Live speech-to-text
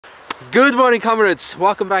Good morning, comrades.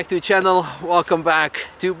 Welcome back to the channel. Welcome back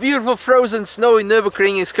to beautiful frozen snowy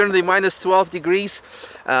Nürburgring. It's currently minus 12 degrees,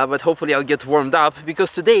 but hopefully I'll get warmed up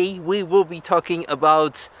because today we will be talking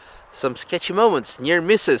about some sketchy moments, near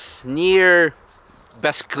misses, near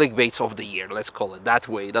best clickbaits of the year, let's call it that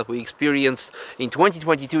way, that we experienced in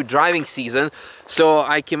 2022 driving season. So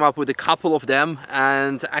I came up with a couple of them,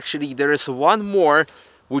 and actually there is one more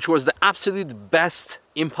which was the absolute best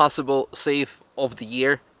impossible save of the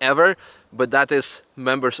year ever, but that is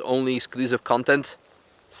members only exclusive content.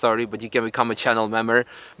 Sorry, but you can become a channel member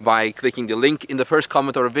by clicking the link in the first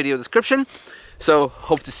comment or video description. So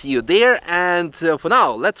hope to see you there. And for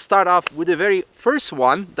now, let's start off with the very first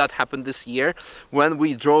one that happened this year when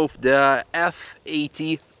we drove the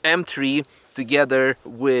F80 M3 together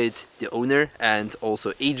with the owner and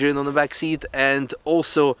also Adrian on the back seat, and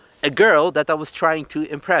also a girl that I was trying to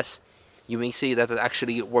impress. You may say that it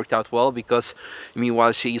actually worked out well because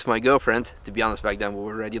meanwhile she is my girlfriend. To be honest, back then we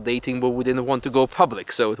were already dating, but we didn't want to go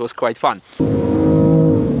public, so it was quite fun.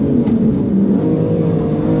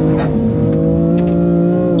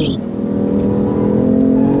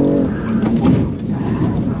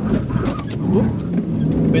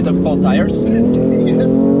 Bit of cold tires. Yes.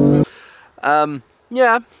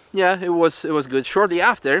 Yeah, it was good. Shortly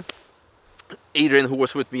after, Adrian, who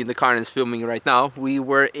was with me in the car and is filming right now, we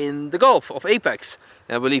were in the Gulf of Apex.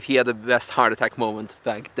 And I believe he had the best heart attack moment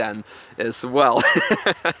back then as well.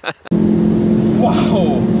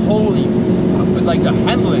 Wow, holy fuck, but like the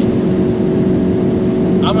handling.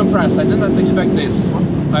 I'm impressed. I did not expect this.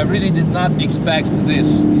 I really did not expect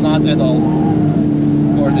this, not at all.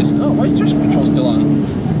 Or this. Oh, why is traction control still on?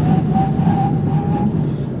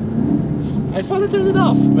 I thought I turned it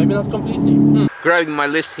off, maybe not completely. Grabbing my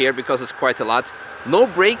list here because it's quite a lot. No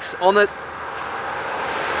brakes on it.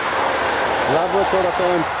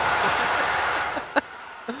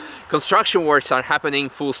 Construction works are happening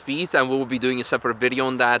full speed, and we will be doing a separate video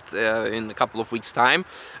on that in a couple of weeks time.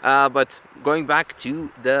 But going back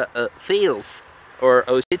to the fails or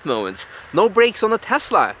oh shit moments. No brakes on a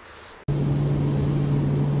Tesla.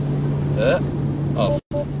 Oh,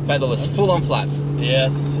 pedal is full on flat.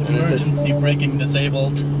 Yes, emergency braking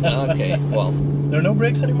disabled. Okay, well. There are no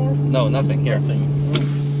brakes anymore? No, nothing here. Nothing.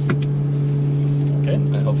 Okay.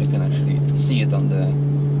 I hope you can actually see it on the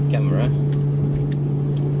camera.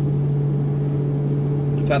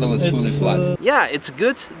 The pedal is fully flat. Yeah, it's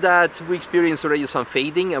good that we experienced already some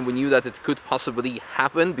fading, and we knew that it could possibly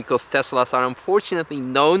happen because Teslas are unfortunately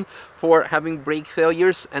known for having brake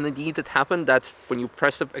failures, and indeed it happened that when you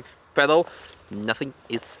press the pedal, nothing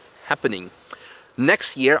is happening.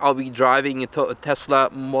 Next year I'll be driving a Tesla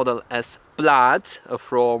Model S Plaid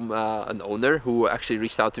from an owner who actually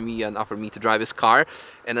reached out to me and offered me to drive his car,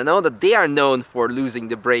 and I know that they are known for losing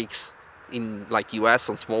the brakes in like US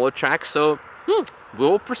on smaller tracks, so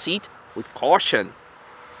we'll proceed with caution.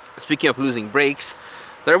 Speaking of losing brakes,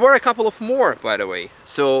 there were a couple of more, by the way.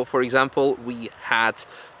 So for example, we had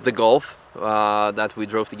the Golf that we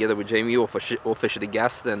drove together with Jamie, officially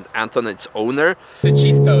guest, and Anton, its owner. The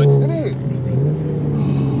cheat code. Look at it.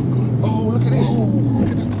 Oh, look at this. Oh, look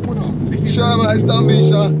at the corner. Show him how it's done,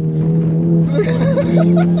 Misha. Look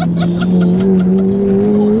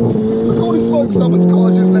at all the smoke someone's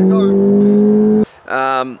car's just let go.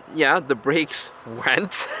 Yeah, the brakes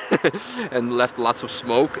went and left lots of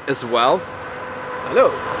smoke as well.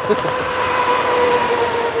 Hello.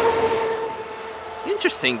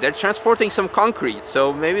 Interesting, they're transporting some concrete,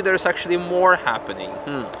 so maybe there's actually more happening.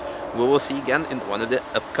 We will see again in one of the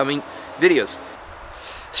upcoming videos.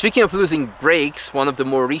 Speaking of losing brakes, one of the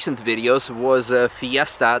more recent videos was a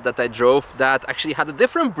Fiesta that I drove that actually had a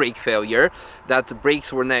different brake failure. That the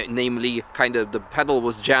brakes were namely kind of, the pedal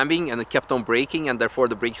was jamming and it kept on braking, and therefore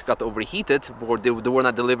the brakes got overheated, or they were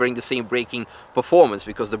not delivering the same braking performance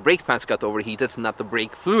because the brake pads got overheated, not the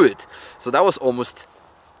brake fluid. So that was almost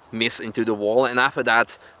miss into the wall, and after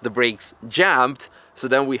that the brakes jammed, so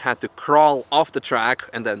then we had to crawl off the track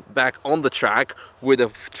and then back on the track with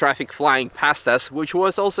the traffic flying past us, which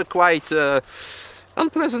was also quite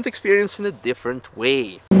unpleasant experience in a different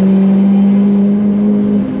way.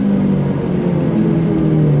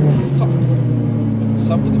 Fuck. What's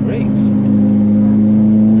up with the brakes?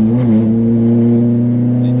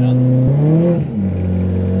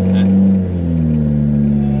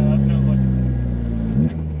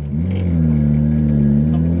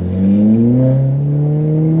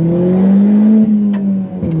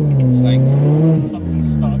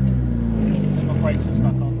 Brakes are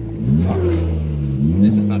stuck on. Fuck.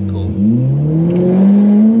 This is not cool.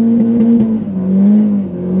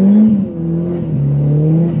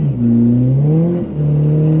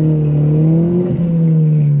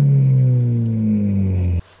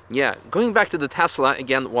 Yeah, going back to the Tesla,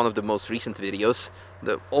 again, one of the most recent videos,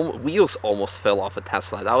 the wheels almost fell off a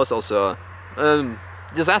Tesla. That was also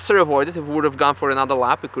disaster avoided. If we would have gone for another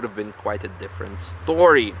lap, it could have been quite a different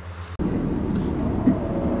story.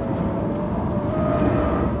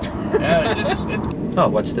 Yeah, Oh,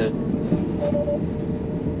 what's the...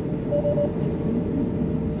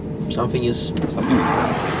 Something.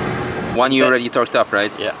 One you already torqued up,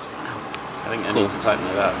 right? yeah. I think I need to tighten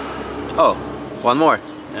it up. Oh, one more.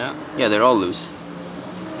 Yeah. Yeah, they're all loose.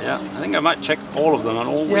 Yeah, I think I might check all of them on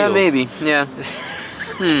all wheels. Yeah, maybe. Yeah.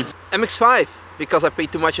 MX-5, because I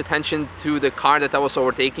paid too much attention to the car that I was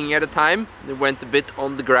overtaking at the time. It went a bit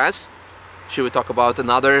on the grass. Should we talk about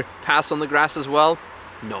another pass on the grass as well?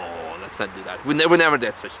 No, let's not do that. We never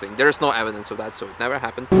did such thing. There is no evidence of that, so it never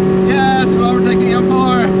happened. Yes, we're overtaking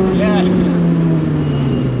M4. Yeah.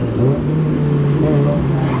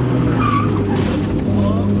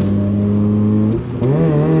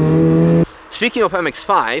 Speaking of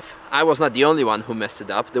MX-5, I was not the only one who messed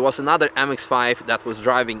it up. There was another MX-5 that was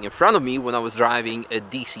driving in front of me when I was driving a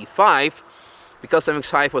DC-5. Because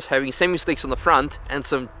MX-5 was having semi-slicks on the front and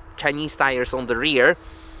some Chinese tires on the rear,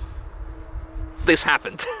 this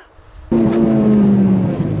happened. Oh,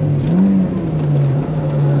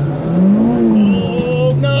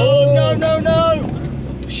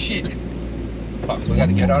 no! Shit. Fuck, we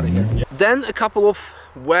gotta get out of here. Yeah. Then a couple of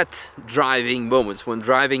wet driving moments when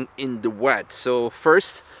driving in the wet. So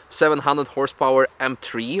first, 700 horsepower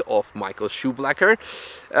M3 of Michael Shoeblacker.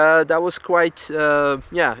 That was quite,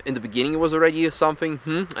 yeah, in the beginning it was already something,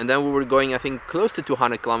 and then we were going, I think, close to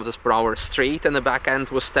 200 kilometers per hour straight, and the back end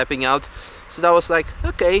was stepping out. So that was like,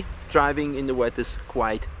 okay, driving in the wet is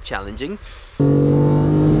quite challenging.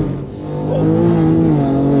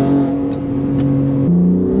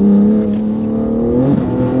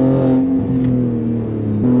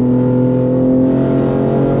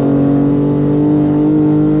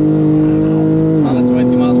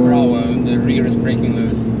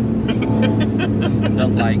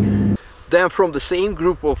 Then from the same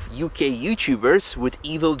group of UK YouTubers with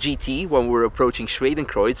Evil GT, when we were approaching Charoudin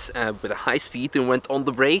with a high speed and went on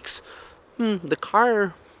the brakes, the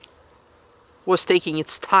car was taking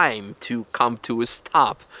its time to come to a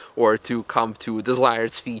stop or to come to a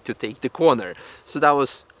desired speed to take the corner. So that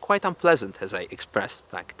was quite unpleasant, as I expressed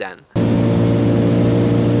back then.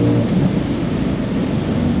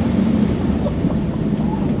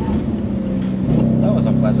 That was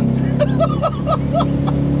unpleasant.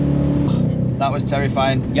 That was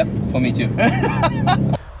terrifying. Yep, for me too.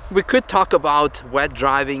 We could talk about wet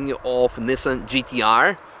driving of Nissan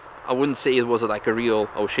GTR. I wouldn't say it was like a real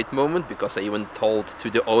oh shit moment, because I even told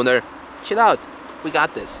to the owner, chill out, we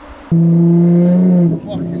got this.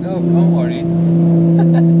 Fucking hell. Don't worry.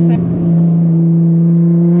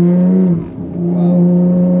 Wow.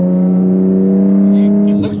 See,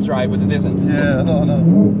 it looks dry, but it isn't. Yeah, I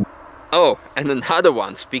know. Oh, and another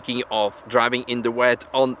one, speaking of driving in the wet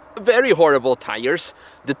on very horrible tires,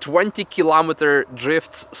 the 20-kilometer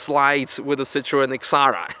drift slides with a Citroen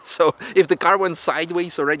Xara. So if the car went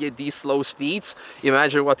sideways already at these slow speeds,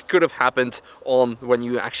 imagine what could have happened on when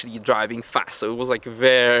you're actually driving fast. So it was like a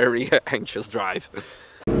very anxious drive.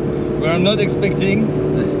 We're not expecting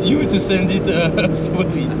you to send it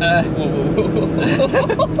fully.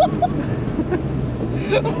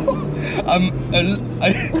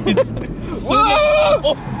 It's so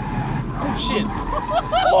oh shit.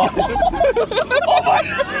 Oh my.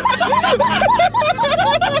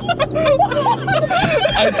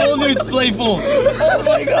 I told you it's playful. Oh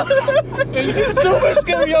my god. It's so much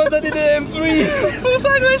scarier than in the M3. Full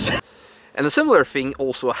sideways. And a similar thing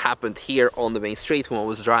also happened here on the main straight when I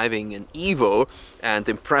was driving an Evo and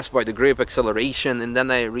impressed by the grip acceleration, and then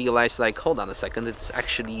I realized, like, hold on a second, it's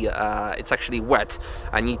actually wet.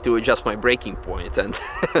 I need to adjust my braking point, and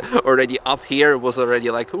already up here was already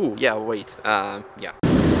like, ooh, yeah, wait, yeah.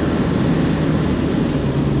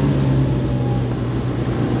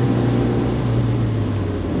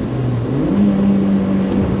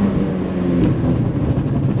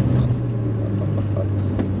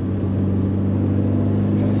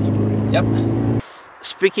 Yep.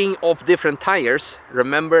 Speaking of different tires,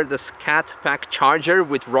 remember the Scat Pack Charger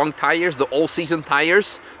with wrong tires, the all-season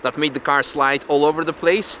tires that made the car slide all over the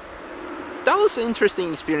place? That was an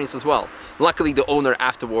interesting experience as well. Luckily the owner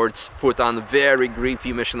afterwards put on very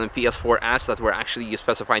grippy Michelin PS4S that were actually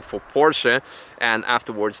specified for Porsche, and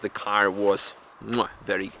afterwards the car was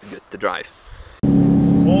very good to drive.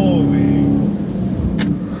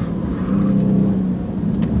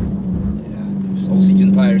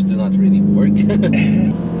 All-season tires do not really work.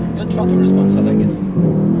 Good throttle response, I like it.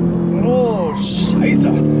 Oh,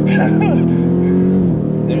 scheiße.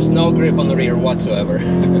 There's no grip on the rear whatsoever.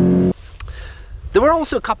 There were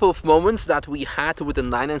also a couple of moments that we had with the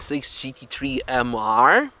 996 GT3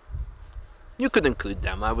 MR. You could include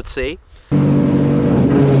them, I would say.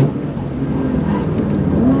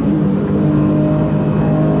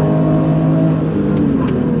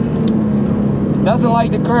 Doesn't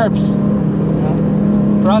like the curbs.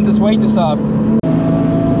 Front is way too soft.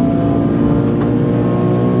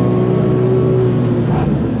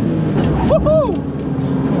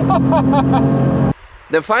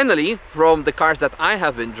 Then finally, from the cars that I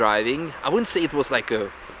have been driving, I wouldn't say it was like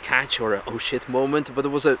a catch or a oh shit moment, but it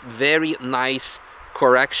was a very nice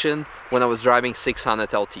correction when I was driving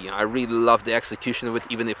 600 LT. I really loved the execution of it,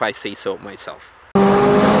 even if I say so myself.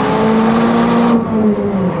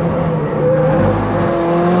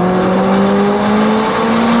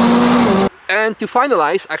 And to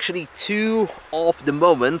finalize, actually two of the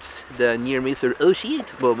moments, the near miss or oh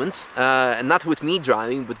shit moments, and not with me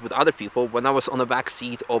driving, but with other people, when I was on the back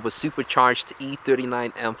seat of a supercharged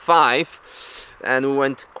E39 M5, and we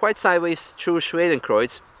went quite sideways through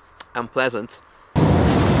Schwedenkreuz. Unpleasant.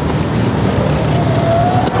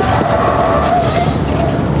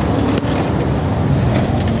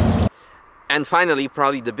 And finally,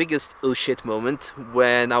 probably the biggest oh shit moment,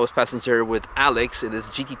 when I was passenger with Alex in his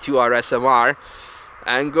GT2 RS MR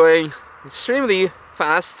and going extremely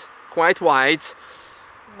fast, quite wide,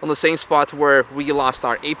 on the same spot where we lost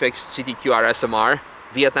our Apex GT2 RS MR.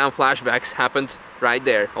 Vietnam flashbacks happened right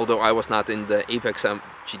there. Although I was not in the Apex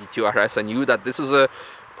GT2 RS, I knew that this is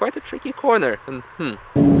quite a tricky corner. And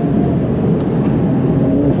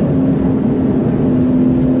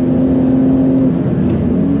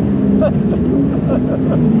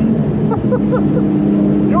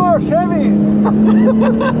You are heavy!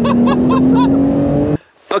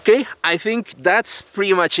 okay, I think that's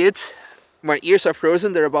pretty much it. My ears are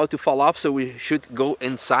frozen, they're about to fall off, so we should go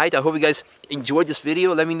inside. I hope you guys enjoyed this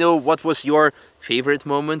video. Let me know what was your favorite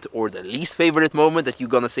moment or the least favorite moment that you're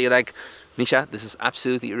gonna say like, Misha, this is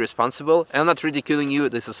absolutely irresponsible. And I'm not ridiculing you,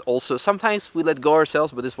 this is also, sometimes we let go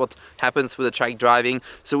ourselves, but this is what happens with the track driving.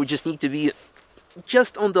 So we just need to be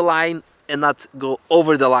just on the line and not go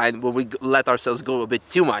over the line when we let ourselves go a bit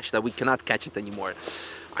too much, that we cannot catch it anymore.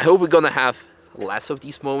 I hope we're gonna have less of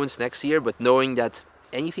these moments next year, but knowing that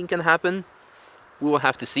anything can happen, we will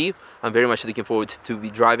have to see. I'm very much looking forward to be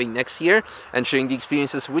driving next year and sharing the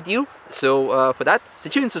experiences with you. So for that, stay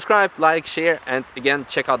tuned, subscribe, like, share, and again,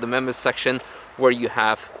 check out the members section where you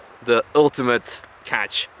have the ultimate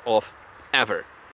catch of ever.